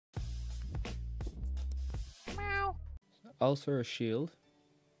ulcer or shield.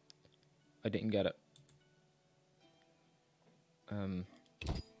 I didn't get it.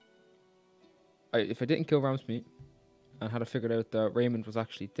 If I didn't kill Ramsmeat and had I figured out that Raymond was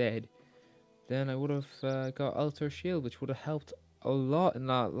actually dead, then I would have got ulcer or shield, which would have helped a lot in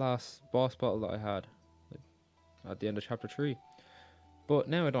that last boss battle that I had at the end of chapter 3. But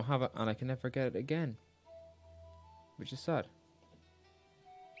now I don't have it, and I can never get it again, which is sad.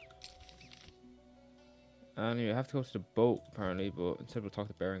 Anyway, I have to go to the boat apparently, but instead we'll talk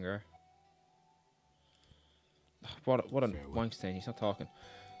to Berengar. What a wank stain, he's not talking.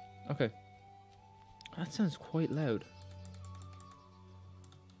 Okay. That sounds quite loud.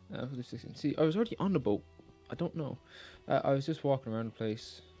 See, I was already on the boat. I don't know. I was just walking around the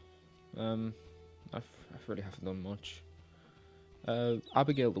place. I really haven't done much.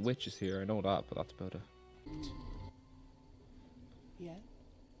 Abigail the witch is here, I know that, but that's about it. Yeah?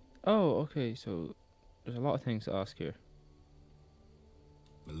 Oh, okay, so there's a lot of things to ask here.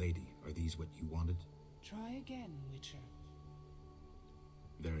 Milady, are these what you wanted? Try again, Witcher.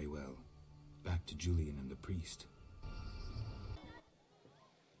 Very well. Back to Julian and the priest.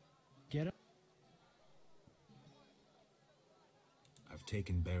 Get up. I've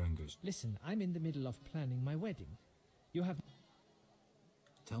taken Berengar's... Listen, I'm in the middle of planning my wedding. You have...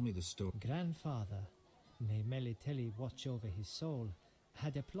 Tell me the story. Grandfather, may Melitele watch over his soul,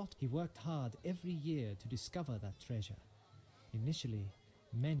 had a plot. He worked hard every year to discover that treasure. Initially,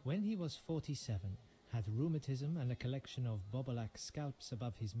 when he was 47, had rheumatism and a collection of Bobolak scalps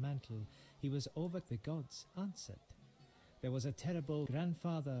above his mantle, he was over. The gods answered. There was a terrible...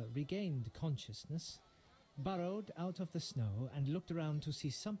 Grandfather regained consciousness, burrowed out of the snow, and looked around to see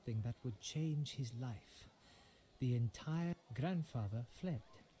something that would change his life. The entire grandfather fled,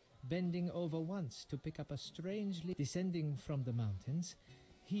 bending over once to pick up a strangely... Descending from the mountains,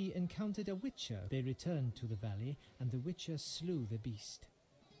 he encountered a witcher. They returned to the valley, and the witcher slew the beast.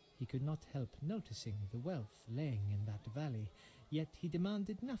 He could not help noticing the wealth laying in that valley, yet he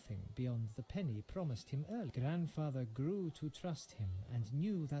demanded nothing beyond the penny promised him earlier. Grandfather grew to trust him and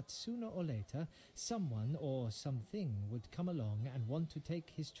knew that sooner or later someone or something would come along and want to take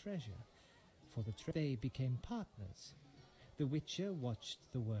his treasure. For they became partners. The witcher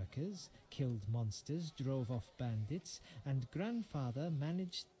watched the workers, killed monsters, drove off bandits, and grandfather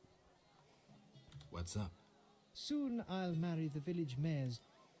managed... What's up? Soon I'll marry the village mayor's...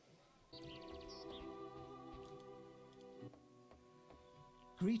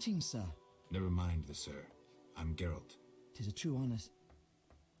 Greetings, sir. Never mind the sir. I'm Geralt. 'Tis a true honour.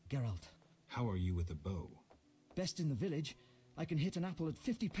 Geralt. How are you with a bow? Best in the village. I can hit an apple at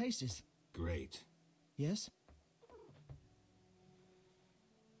 50 paces. Great. Yes?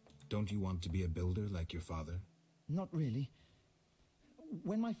 Don't you want to be a builder like your father? Not really.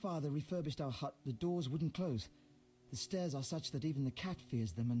 When my father refurbished our hut, the doors wouldn't close. The stairs are such that even the cat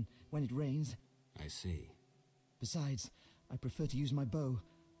fears them, and when it rains... I see. Besides, I prefer to use my bow.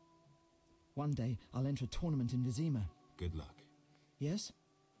 One day, I'll enter a tournament in Vizima. Good luck. Yes?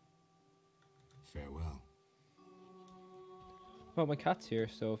 Farewell. Well, my cat's here,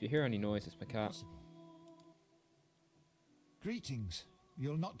 so if you hear any noise, it's my cat. Greetings.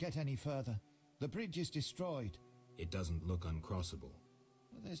 You'll not get any further. The bridge is destroyed. It doesn't look uncrossable.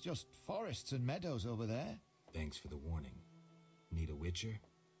 There's just forests and meadows over there. Thanks for the warning. Need a witcher?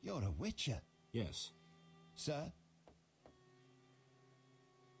 You're a witcher? Yes. Sir?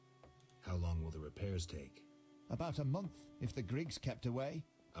 How long will the repairs take? About a month, if the Griggs kept away.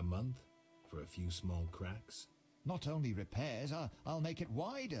 A month? For a few small cracks? Not only repairs, I'll make it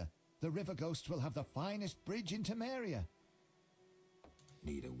wider. The River Ghosts will have the finest bridge in Temeria.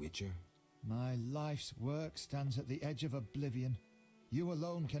 Need a witcher? My life's work stands at the edge of oblivion. You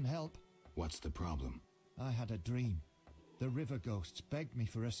alone can help. What's the problem? I had a dream. The River Ghosts begged me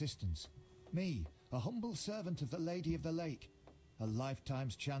for assistance. Me, a humble servant of the Lady of the Lake. A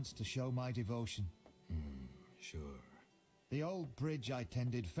lifetime's chance to show my devotion. Sure. The old bridge I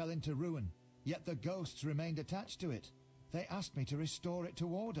tended fell into ruin, yet the ghosts remained attached to it. They asked me to restore it to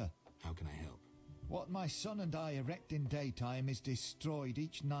order. How can I help? What my son and I erect in daytime is destroyed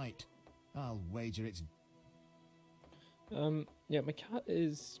each night. I'll wager it's... Yeah, my cat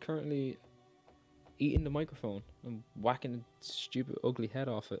is currently eating the microphone and whacking the stupid ugly head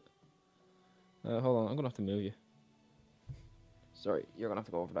off it. Hold on, I'm gonna have to move you. Sorry, you're gonna have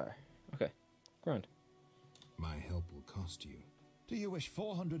to go over there. Okay, grand. My help will cost you. Do you wish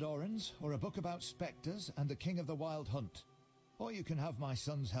 400 orens, or a book about spectres and the king of the wild hunt? Or you can have my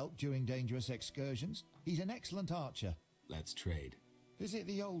son's help during dangerous excursions. He's an excellent archer. Let's trade. Visit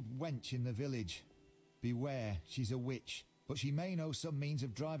the old wench in the village. Beware, she's a witch, but she may know some means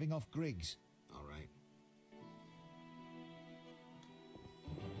of driving off Griggs. All right.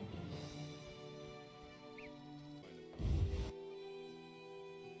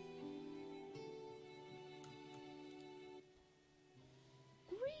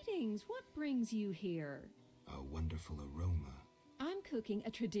 Greetings. What brings you here? A wonderful aroma. I'm cooking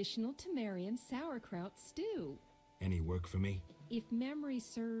a traditional Temerian sauerkraut stew. Any work for me? If memory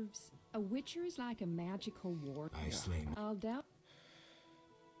serves, a witcher is like a magical ward. I slay. I'll doubt.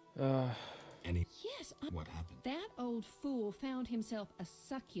 Any? Yes, What happened? that old fool found himself a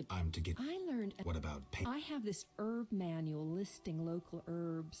succubus. I'm to get. I learned. What about pain? I have this herb manual listing local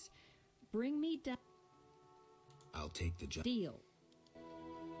herbs. Bring me down. I'll take the job. Deal.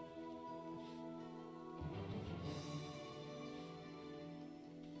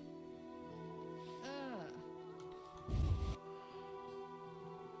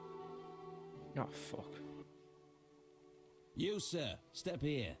 Oh, fuck. You, sir, step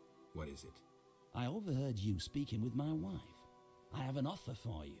here. What is it? I overheard you speaking with my wife. I have an offer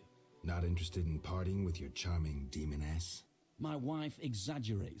for you. Not interested in partying with your charming demoness? My wife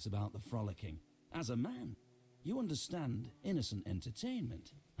exaggerates about the frolicking. As a man, you understand innocent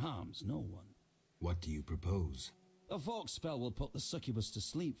entertainment harms no one. What do you propose? A fork spell will put the succubus to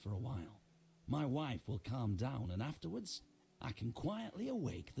sleep for a while. My wife will calm down, and afterwards, I can quietly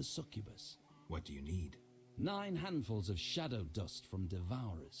awake the succubus. What do you need? 9 handfuls of shadow dust from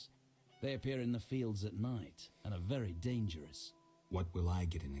devourers. They appear in the fields at night and are very dangerous. What will I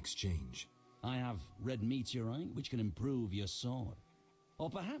get in exchange? I have red meteorite, which can improve your sword. Or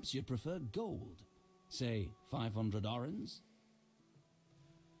perhaps you'd prefer gold. Say 500 orens?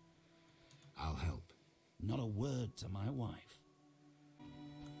 I'll help. Not a word to my wife.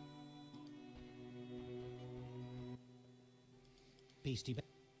 Beastie.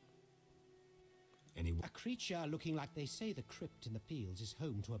 Any? A creature looking like they say the crypt in the fields is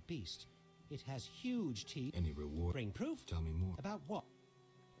home to a beast. It has huge teeth. Any reward? Bring proof. Tell me more. About what?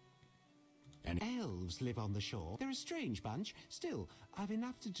 Any? Elves live on the shore. They're a strange bunch. Still, I've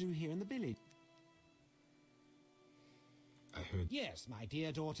enough to do here in the village. I heard. Yes, my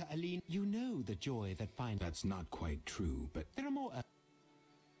dear daughter Aline. You know the joy that finds. That's not quite true, but There are more.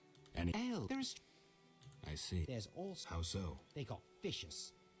 any? Elves. I see. There's also. How so? They got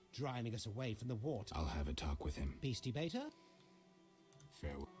vicious, driving us away from the water. I'll have a talk with him. Beastie Beta.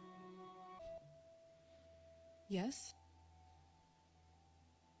 Farewell. Yes?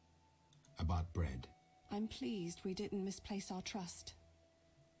 I bought bread. I'm pleased we didn't misplace our trust.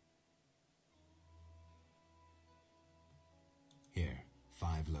 Here,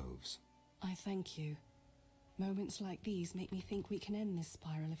 5 loaves. I thank you. Moments like these make me think we can end this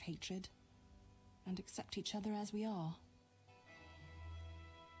spiral of hatred and accept each other as we are.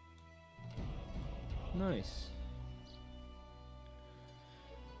 Nice.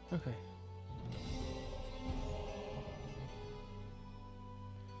 Okay.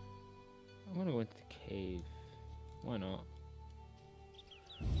 I want to go into the cave. Why not?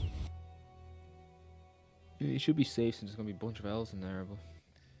 It should be safe since there's going to be a bunch of elves in there, but...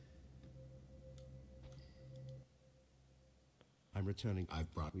 I'm returning.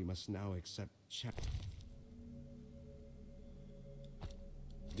 I've brought. We must now accept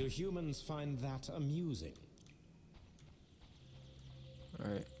Do humans find that amusing?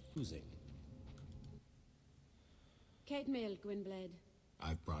 Alright. Amusing. Kate Mill, Gwynblade.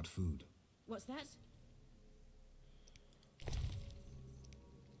 I've brought food. What's that?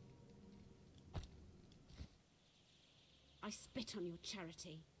 I spit on your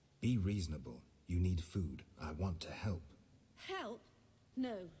charity. Be reasonable. You need food. I want to help. Help?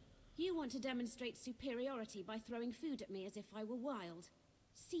 No. You want to demonstrate superiority by throwing food at me as if I were wild.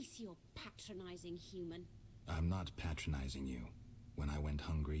 Cease your patronizing, human. I'm not patronizing you. When I went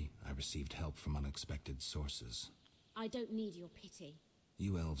hungry, I received help from unexpected sources. I don't need your pity.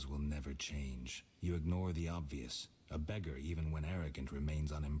 You elves will never change. You ignore the obvious. A beggar, even when arrogant,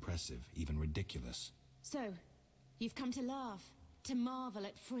 remains unimpressive, even ridiculous. So, you've come to laugh, to marvel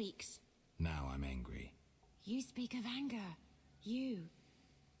at freaks. Now I'm angry. You speak of anger. You.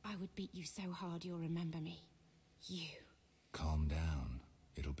 I would beat you so hard you'll remember me. You. Calm down.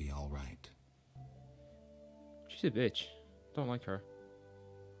 It'll be all right. She's a bitch. Don't like her.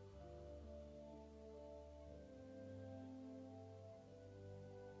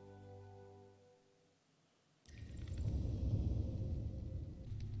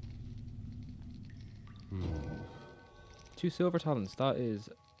 Two silver talents. That is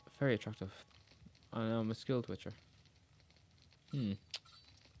very attractive. And I'm a skilled witcher.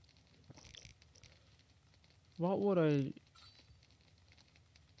 What would I...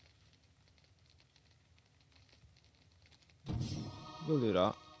 We'll do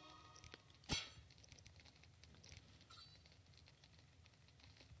that.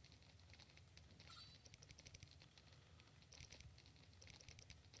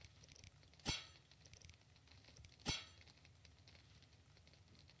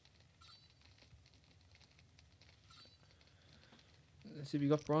 See, we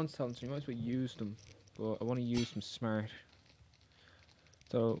got bronze talents, so we might as well use them. But I want to use them smart.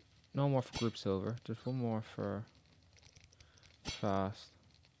 So, no more for group silver. There's one more for fast.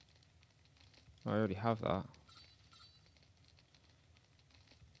 I already have that.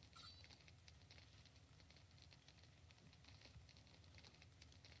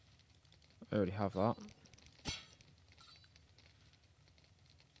 I already have that.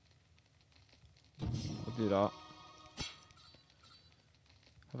 I'll do that.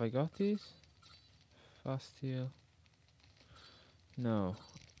 Have I got these? Fast heal. No.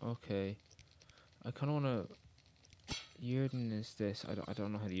 Okay. I kind of want to... Yerden is this. I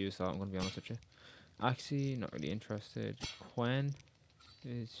don't know how to use that, I'm going to be honest with you. Axie, not really interested. Quen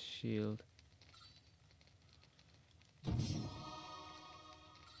is shield.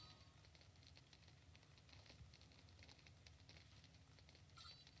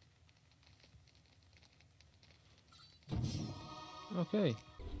 Okay.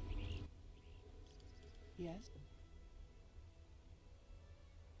 Yes?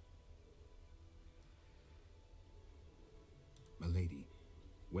 Milady,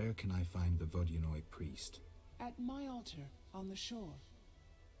 where can I find the Vodunoi priest? At my altar, on the shore.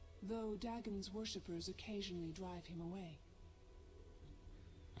 Though Dagon's worshippers occasionally drive him away.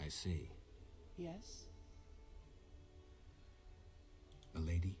 I see. Yes?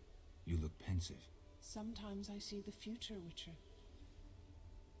 Milady, you look pensive. Sometimes I see the future, Witcher.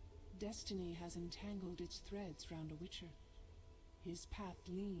 Destiny has entangled its threads round a Witcher. His path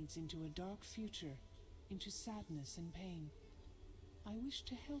leads into a dark future, into sadness and pain. I wish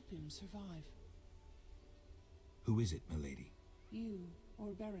to help him survive. Who is it, milady? You or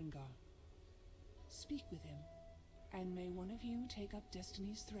Berengar. Speak with him, and may one of you take up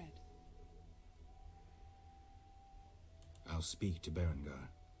Destiny's thread. I'll speak to Berengar.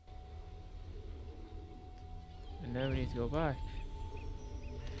 And now we need to go back.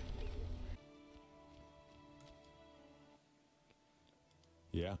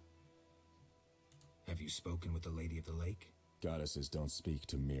 Yeah? Have you spoken with the Lady of the Lake? Goddesses don't speak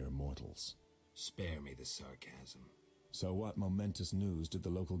to mere mortals. Spare me the sarcasm. So what momentous news did the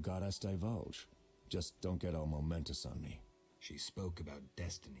local goddess divulge? Just don't get all momentous on me. She spoke about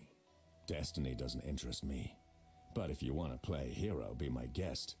destiny. Destiny doesn't interest me. But if you want to play hero, be my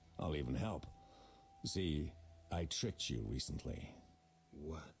guest. I'll even help. See, I tricked you recently.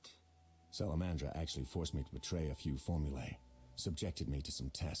 What? Salamandra actually forced me to betray a few formulae. Subjected me to some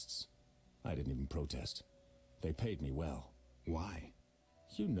tests. I didn't even protest. They paid me well. Why?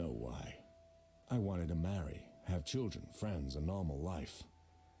 You know why. I wanted to marry, have children, friends, a normal life.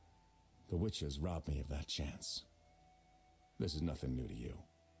 The Witchers robbed me of that chance. This is nothing new to you.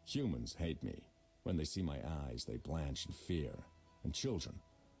 Humans hate me. When they see my eyes, they blanch in fear. And children.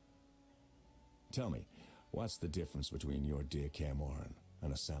 Tell me, what's the difference between your dear Camoran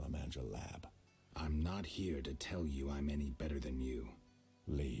and a Salamandra lab? I'm not here to tell you I'm any better than you.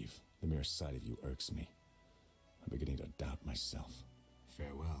 Leave. The mere sight of you irks me. I'm beginning to doubt myself.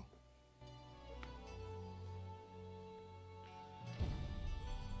 Farewell.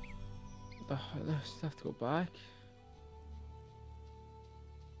 Let's have to go back.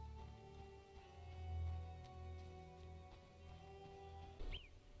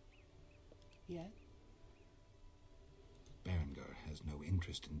 Yet? Berengar has no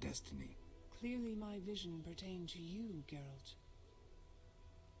interest in destiny. Clearly my vision pertained to you, Geralt.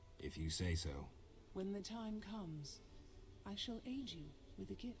 If you say so. When the time comes, I shall aid you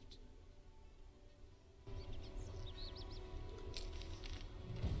with a gift.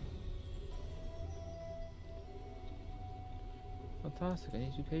 Fantastic, I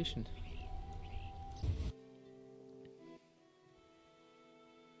need to be patient.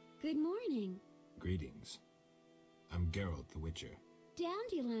 Good morning. Greetings. I'm Geralt the Witcher.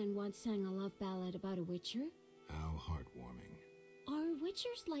 Dandelion once sang a love ballad about a witcher. How heartwarming. Are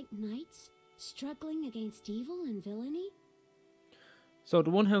witchers like knights, struggling against evil and villainy? So the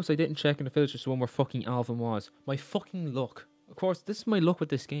one house I didn't check in the village is the one where fucking Alvin was. My fucking luck. Of course, this is my luck with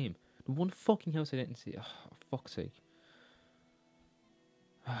this game. The one fucking house I didn't see. Oh, for fuck's sake.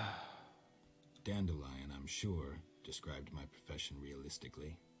 Dandelion, I'm sure, described my profession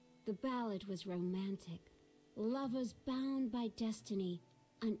realistically. The ballad was romantic. Lovers bound by destiny,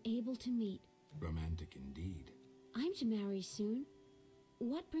 unable to meet. Romantic indeed. I'm to marry soon.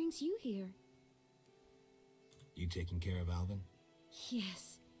 What brings you here? You taking care of Alvin?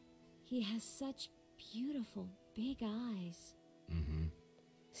 Yes. He has such beautiful, big eyes. Mm-hmm.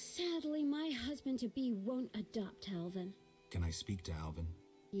 Sadly, my husband-to-be won't adopt Alvin. Can I speak to Alvin?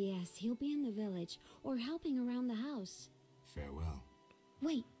 Yes, he'll be in the village, or helping around the house. Farewell.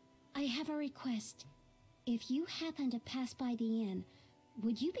 Wait, I have a request. If you happen to pass by the inn,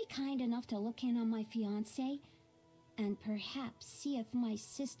 would you be kind enough to look in on my fiancé? And perhaps see if my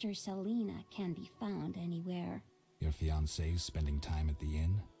sister Selena can be found anywhere. Your fiancé's spending time at the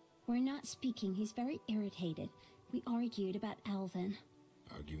inn? We're not speaking. He's very irritated. We argued about Alvin.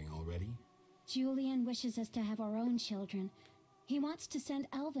 Arguing already? Julian wishes us to have our own children. He wants to send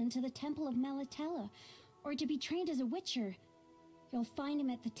Alvin to the Temple of Melitella, or to be trained as a witcher. You'll find him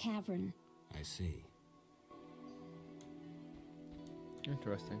at the tavern. I see.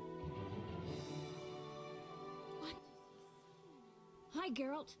 Interesting. What? Hi,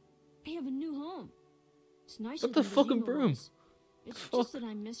 Geralt. I have a new home. It's nicer Got the than fucking Yuma broom. was. It's just that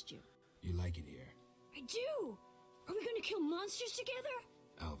I missed you. You like it here? I do! Are we gonna kill monsters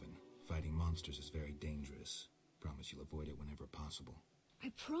together? Alvin, fighting monsters is very dangerous. Promise you'll avoid it whenever possible.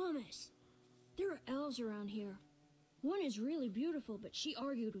 I promise. There are elves around here. One is really beautiful, but she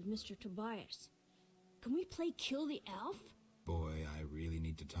argued with Mr. Tobias. Can we play Kill the Elf? Boy, I really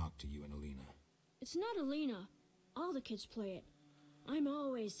need to talk to you and Alina. It's not Alina. All the kids play it. I'm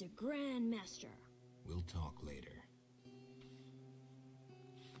always the Grand Master. We'll talk later.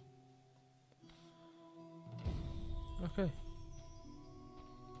 Okay.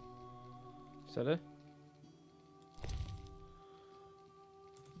 Is that it?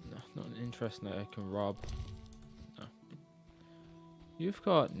 No, not an interest that I can rob. No. You've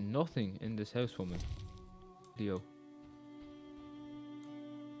got nothing in this house, woman. Leo.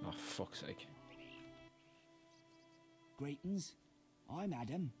 Oh, fuck's sake. Greetings. I'm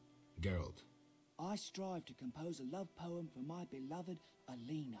Adam. Geralt, I strive to compose a love poem for my beloved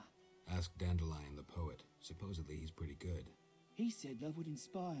Alina. ask Dandelion the poet. Supposedly he's pretty good. He said love would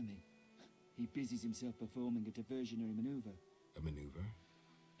inspire me. He busies himself performing a diversionary maneuver. A maneuver?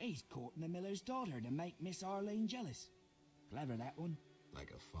 He's courting the miller's daughter to make Miss Arlene jealous. Clever, that one.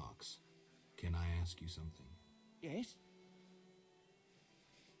 Like a fox. Can I ask you something? Yes?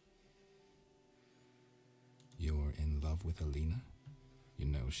 You're in love with Alina? You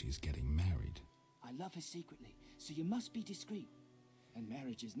know she's getting married. I love her secretly, so you must be discreet. And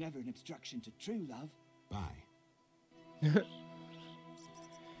marriage is never an obstruction to true love. Bye.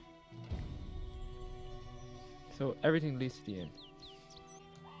 So everything leads to the end.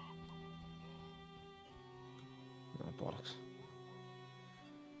 Oh, bollocks.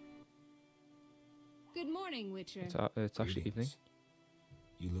 Good morning, Witcher. It's actually evening.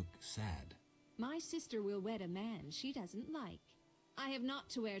 You look sad. My sister will wed a man she doesn't like. I have naught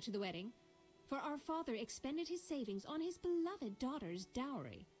to wear to the wedding, for our father expended his savings on his beloved daughter's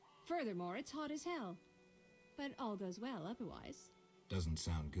dowry. Furthermore, it's hot as hell. But all goes well otherwise. Doesn't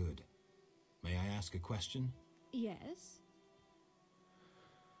sound good. May I ask a question? Yes?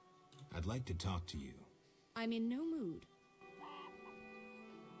 I'd like to talk to you. I'm in no mood.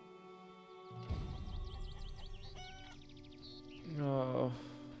 Oh.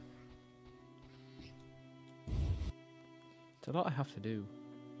 It's a lot I have to do.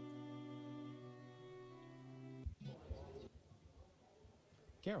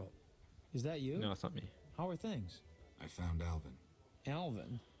 Carol, is that you? No, it's not me. How are things? I found Alvin.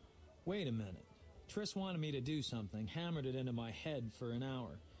 Alvin? Wait a minute. Triss wanted me to do something, hammered it into my head for an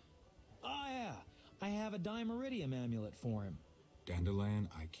hour. Oh yeah, I have a Dimeridium amulet for him. Dandelion,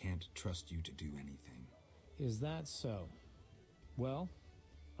 I can't trust you to do anything. Is that so? Well,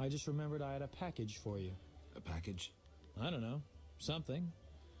 I just remembered I had a package for you. A package? I don't know. Something.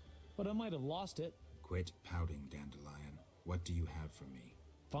 But I might have lost it. Quit pouting, Dandelion. What do you have for me?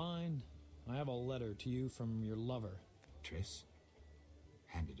 Fine. I have a letter to you from your lover. Triss?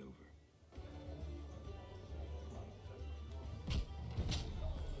 Hand it over.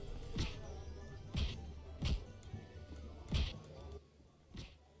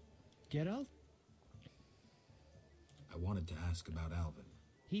 Geralt? I wanted to ask about Alvin.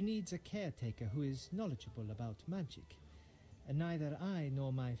 He needs a caretaker who is knowledgeable about magic. And neither I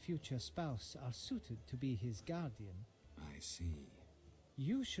nor my future spouse are suited to be his guardian. I see.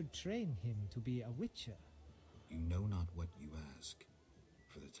 You should train him to be a witcher. You know not what you ask.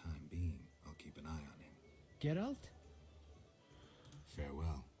 For the time being, I'll keep an eye on him. Geralt?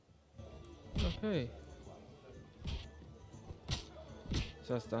 Farewell. Okay.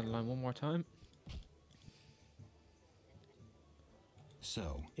 So that's Dandelion one more time.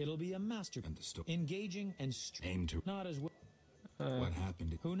 So, It'll be a masterpiece. and the story. Engaging and Aim to. not as well. What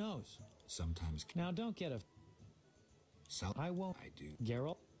happened? Who knows? Sometimes. Now don't get a. I won't. I do.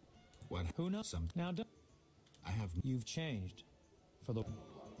 Geralt. What? Who knows? Some. Now don't. I have. You've changed. For the.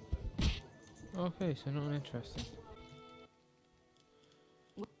 Okay, so not interesting.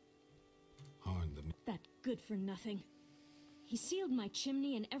 Harn the. That good for nothing. He sealed my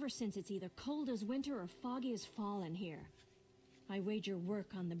chimney, and ever since it's either cold as winter or foggy as fall in here. I wager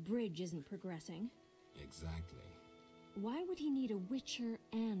work on the bridge isn't progressing. Exactly. Why would he need a witcher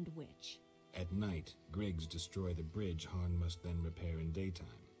and witch? At night, Griggs destroy the bridge Harn must then repair in daytime.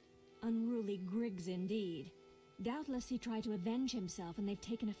 Unruly Griggs indeed. Doubtless he tried to avenge himself and they've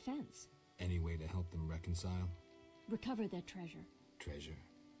taken offense. Any way to help them reconcile? Recover their treasure. Treasure?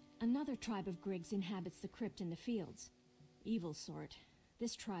 Another tribe of Griggs inhabits the crypt in the fields. Evil sort.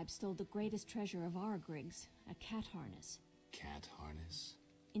 This tribe stole the greatest treasure of our Griggs, a cat harness. Cat harness?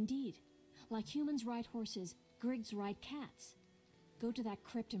 Indeed. Like humans ride horses, Griggs ride cats. Go to that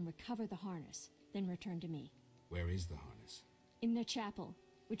crypt and recover the harness, then return to me. Where is the harness? In their chapel,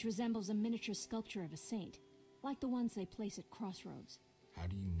 which resembles a miniature sculpture of a saint, like the ones they place at crossroads. How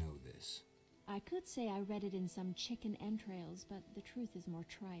do you know this? I could say I read it in some chicken entrails, but the truth is more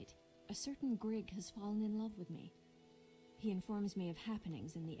trite. A certain Grig has fallen in love with me. He informs me of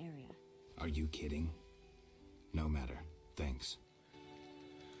happenings in the area. Are you kidding? No matter. Thanks.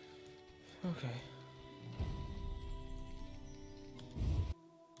 Okay.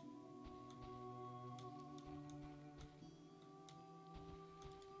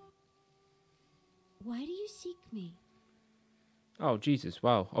 Why do you seek me? Oh, Jesus.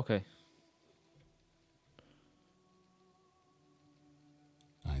 Wow. Okay.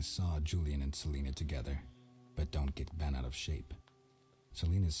 I saw Julian and Selena together, but don't get bent out of shape.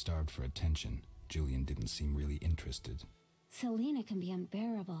 Selena's starved for attention. Julian didn't seem really interested. Selena can be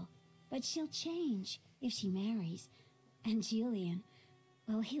unbearable, but she'll change if she marries. And Julian,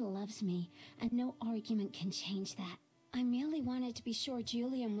 well, he loves me, and no argument can change that. I merely wanted to be sure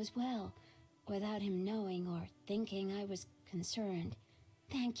Julian was well, without him knowing or thinking I was concerned.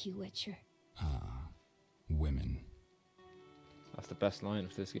 Thank you, Witcher. Ah, women. That's the best line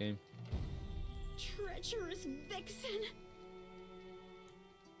of this game. Treacherous vixen!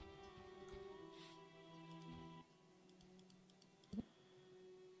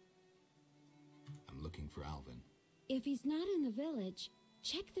 I'm looking for Alvin. If he's not in the village,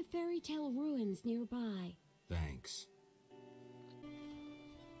 check the fairy tale ruins nearby. Thanks.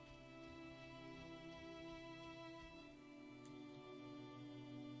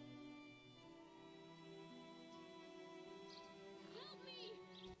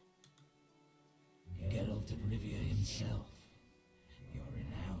 Geralt of Rivia himself. You're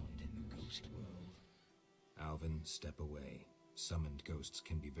renowned in the ghost world. Alvin, step away. Summoned ghosts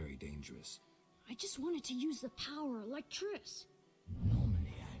can be very dangerous. I just wanted to use the power like Triss.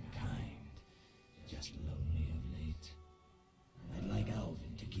 Normally I'm kind, just lonely of late. I'd like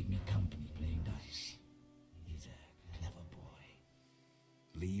Alvin to keep me company playing dice. He's a clever boy.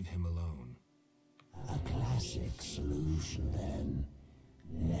 Leave him alone. A classic solution then.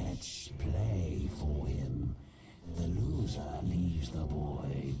 Let's play for him. The loser leaves the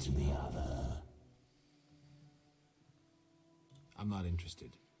boy to the other. I'm not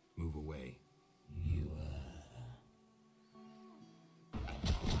interested. Move away. You,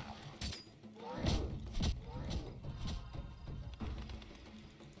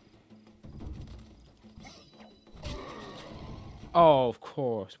 Oh, of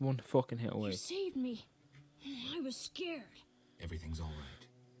course. One fucking hit away. You saved me. I was scared. Everything's all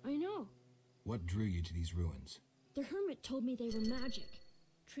right. I know. What drew you to these ruins? The hermit told me they were magic.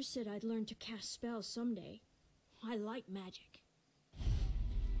 Triss said I'd learn to cast spells someday. I like magic.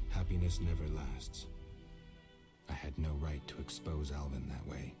 Happiness never lasts. I had no right to expose Alvin that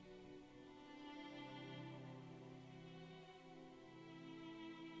way.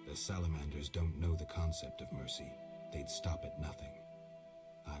 The salamanders don't know the concept of mercy. They'd stop at nothing.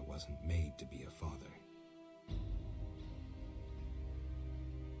 I wasn't made to be a father.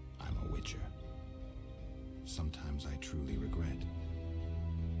 I'm a witcher. Sometimes I truly regret.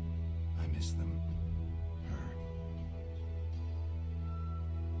 I miss them. Her.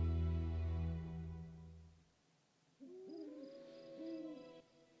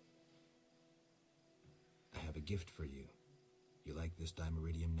 I have a gift for you. You like this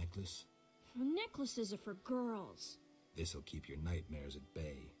dimeridium necklace? Necklaces are for girls. This'll keep your nightmares at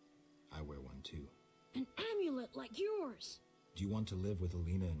bay. I wear one too. An amulet like yours. Do you want to live with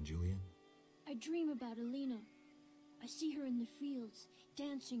Alina and Julian? I dream about Alina. I see her in the fields,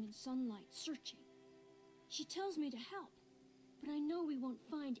 dancing in sunlight, searching. She tells me to help, but I know we won't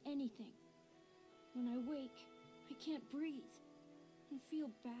find anything. When I wake, I can't breathe and feel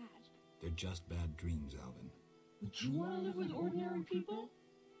bad. They're just bad dreams, Alvin. Would you want to live with ordinary people?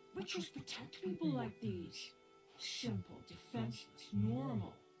 Witchers protect people like these. Simple, defenseless,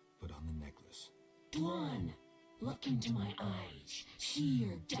 normal. Put on the necklace. Dwan, look into my eyes. See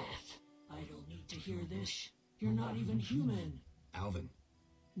your death. I don't need to hear this. You're not even human. Alvin.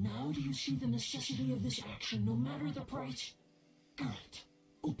 Now do you see the necessity of this action, no matter the price? Geralt,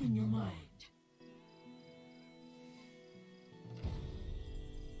 open your mind.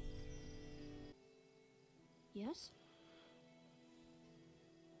 Yes?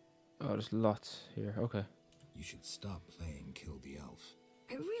 Oh, there's lots here. Okay. You should stop playing Kill the Elf.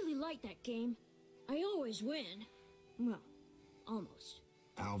 I really like that game. I always win. Well, almost.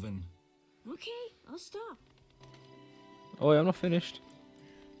 Alvin? Okay, I'll stop. Oh, yeah, I'm not finished.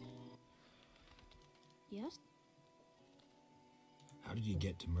 Yes? How did you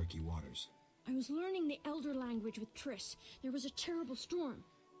get to Murky Waters? I was learning the Elder language with Triss. There was a terrible storm.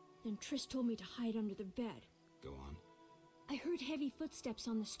 Then Triss told me to hide under the bed. Go on. I heard heavy footsteps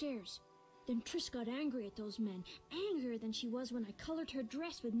on the stairs. Then Triss got angry at those men, angrier than she was when I colored her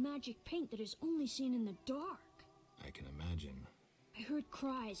dress with magic paint that is only seen in the dark. I can imagine. I heard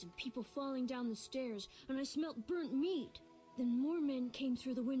cries and people falling down the stairs, and I smelt burnt meat. Then more men came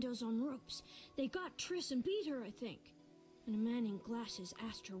through the windows on ropes. They got Triss and beat her, I think. And a man in glasses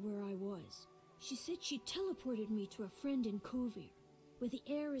asked her where I was. She said she teleported me to a friend in Kovir, where the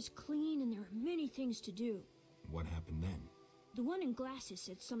air is clean and there are many things to do. What happened then? The one in glasses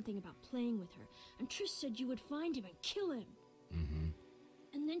said something about playing with her, and Triss said you would find him and kill him. Mm-hmm.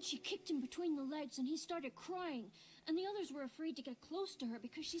 And then she kicked him between the legs and he started crying, and the others were afraid to get close to her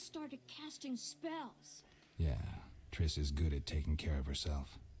because she started casting spells. Yeah, Triss is good at taking care of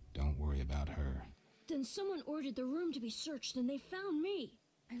herself. Don't worry about her. Then someone ordered the room to be searched and they found me.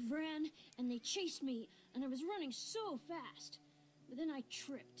 I ran and they chased me, and I was running so fast. But then I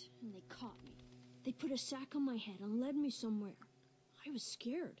tripped and they caught me. They put a sack on my head and led me somewhere. I was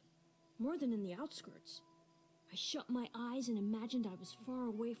scared, more than in the outskirts. I shut my eyes and imagined I was far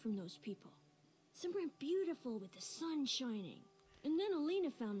away from those people. Somewhere beautiful with the sun shining. And then Alina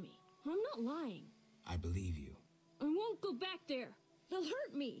found me. I'm not lying. I believe you. I won't go back there. They'll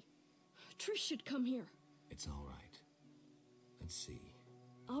hurt me. Trish should come here. It's all right. Let's see.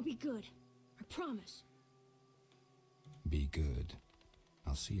 I'll be good. I promise. Be good.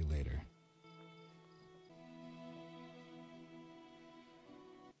 I'll see you later.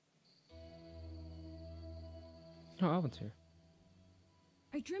 No, Alvin's here.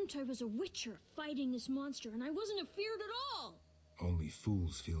 I dreamt I was a witcher fighting this monster, and I wasn't afeared at all. Only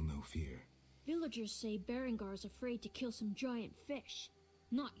fools feel no fear. Villagers say Berengar's afraid to kill some giant fish.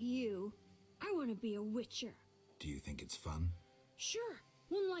 Not you. I want to be a witcher. Do you think it's fun? Sure,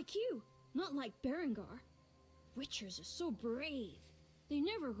 one like you, not like Berengar. Witchers are so brave. They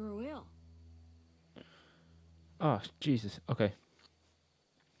never grow ill. Oh, Jesus. Okay.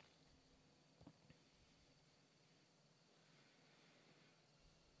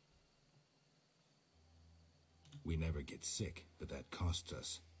 We never get sick, but that costs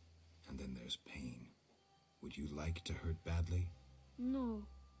us. And then there's pain. Would you like to hurt badly? No.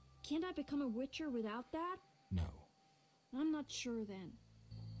 Can't I become a witcher without that? No. I'm not sure then.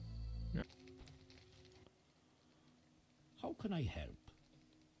 No. How can I help?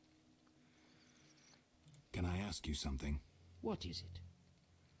 Can I ask you something? What is it?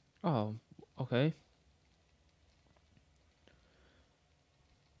 Oh, okay.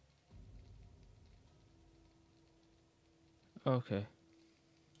 Okay.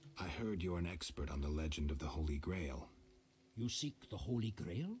 I heard you're an expert on the legend of the Holy Grail. You seek the Holy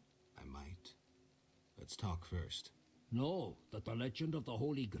Grail? I might. Let's talk first. Know that the legend of the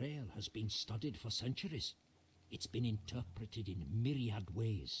Holy Grail has been studied for centuries. It's been interpreted in myriad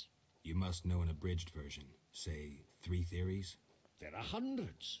ways. You must know an abridged version. Say, 3 theories? There are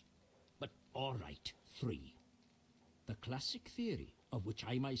hundreds. But all right, 3. The classic theory, of which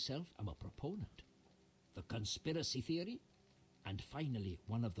I myself am a proponent. The conspiracy theory. And finally,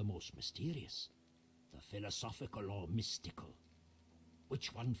 one of the most mysterious. The philosophical or mystical.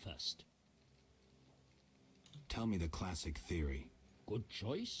 Which one first? Tell me the classic theory. Good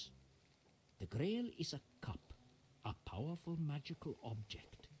choice. The Grail is a cup, a powerful magical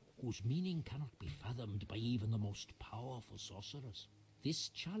object, whose meaning cannot be fathomed by even the most powerful sorcerers. This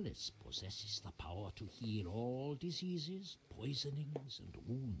chalice possesses the power to heal all diseases, poisonings, and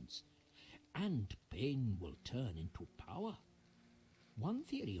wounds, and pain will turn into power. One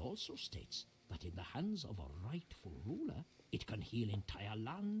theory also states that in the hands of a rightful ruler, it can heal entire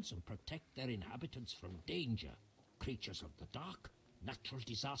lands and protect their inhabitants from danger, creatures of the dark, natural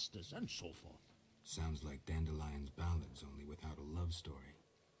disasters, and so forth. Sounds like Dandelion's ballads, only without a love story.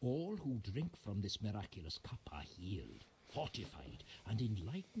 All who drink from this miraculous cup are healed, fortified, and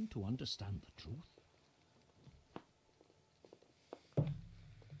enlightened to understand the truth.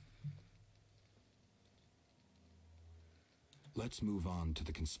 Let's move on to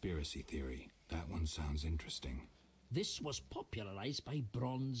the conspiracy theory. That one sounds interesting. This was popularized by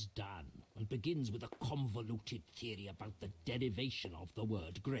Bronze Dan and begins with a convoluted theory about the derivation of the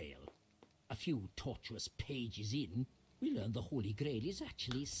word Grail. A few tortuous pages in, we learn the Holy Grail is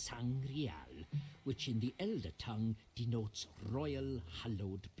actually Sangreal, which in the Elder tongue denotes royal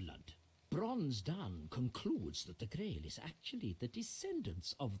hallowed blood. Bronze Dan concludes that the Grail is actually the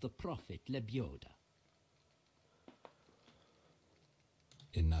descendants of the prophet Lebioda.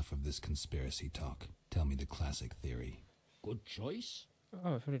 Enough of this conspiracy talk. Tell me the classic theory. Good choice.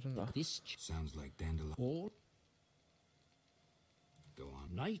 Oh, I've already done that. This sounds like Dandelion. All go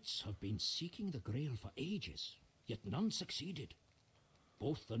on. Knights have been seeking the Grail for ages, yet none succeeded.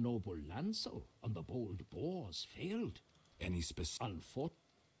 Both the noble Lancel and the bold Boars failed. Any specific?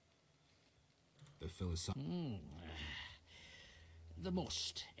 The philosophy. The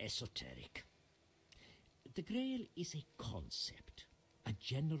most esoteric. The Grail is a concept, a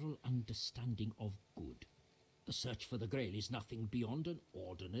general understanding of good. The search for the Grail is nothing beyond an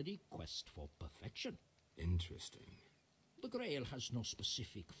ordinary quest for perfection. Interesting. The Grail has no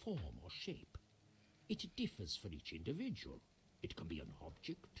specific form or shape. It differs for each individual. It can be an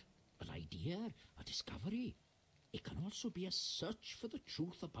object, an idea, a discovery. It can also be a search for the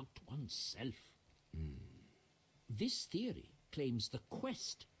truth about oneself. This theory claims the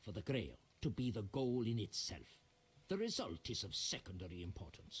quest for the Grail to be the goal in itself. The result is of secondary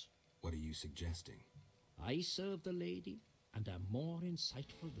importance. What are you suggesting? I serve the lady and am more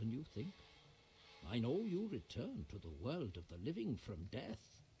insightful than you think. I know you return to the world of the living from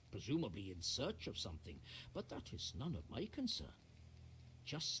death, presumably in search of something, but that is none of my concern.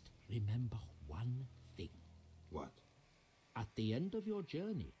 Just remember one thing. What? At the end of your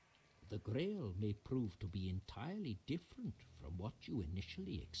journey, the Grail may prove to be entirely different from what you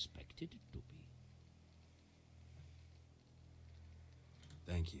initially expected it to be.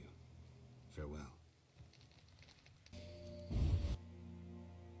 Thank you. Farewell.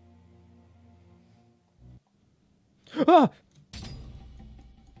 Ah!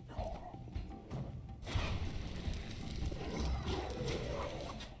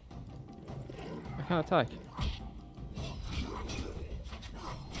 I can't attack.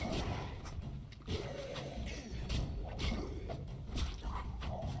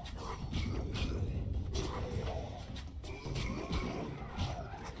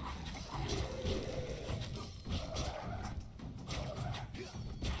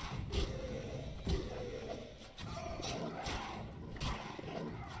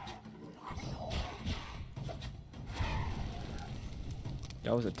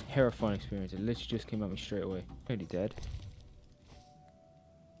 That was a terrifying experience. It literally just came at me straight away. Nearly dead.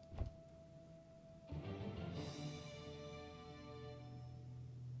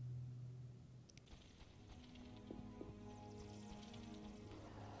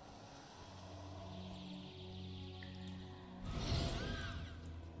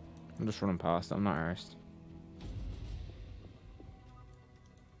 I'm just running past. I'm not arsed.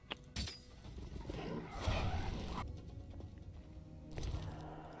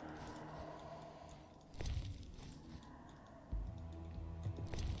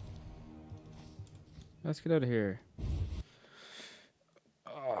 Let's get out of here.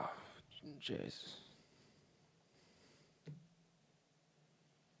 Oh, Jesus.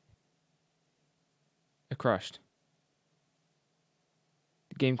 It crashed.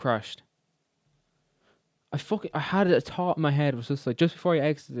 The game crashed. I had it at the top of my head. It was just like, just before I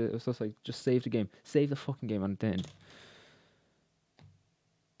exited it was just like, just save the game. Save the fucking game, and it didn't.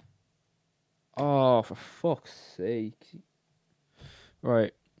 Oh, for fuck's sake.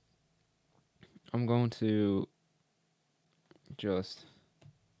 Right. I'm going to just...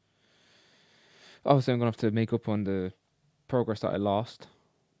 Obviously, I'm going to have to make up on the progress that I lost.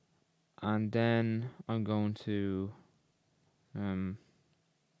 And then I'm going to... I'm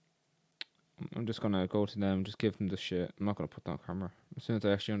just going to go to them, just give them the shit. I'm not going to put that on camera. As soon as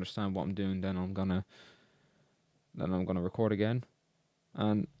I actually understand what I'm doing, then I'm going to record again.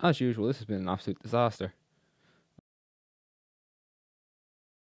 And as usual, this has been an absolute disaster.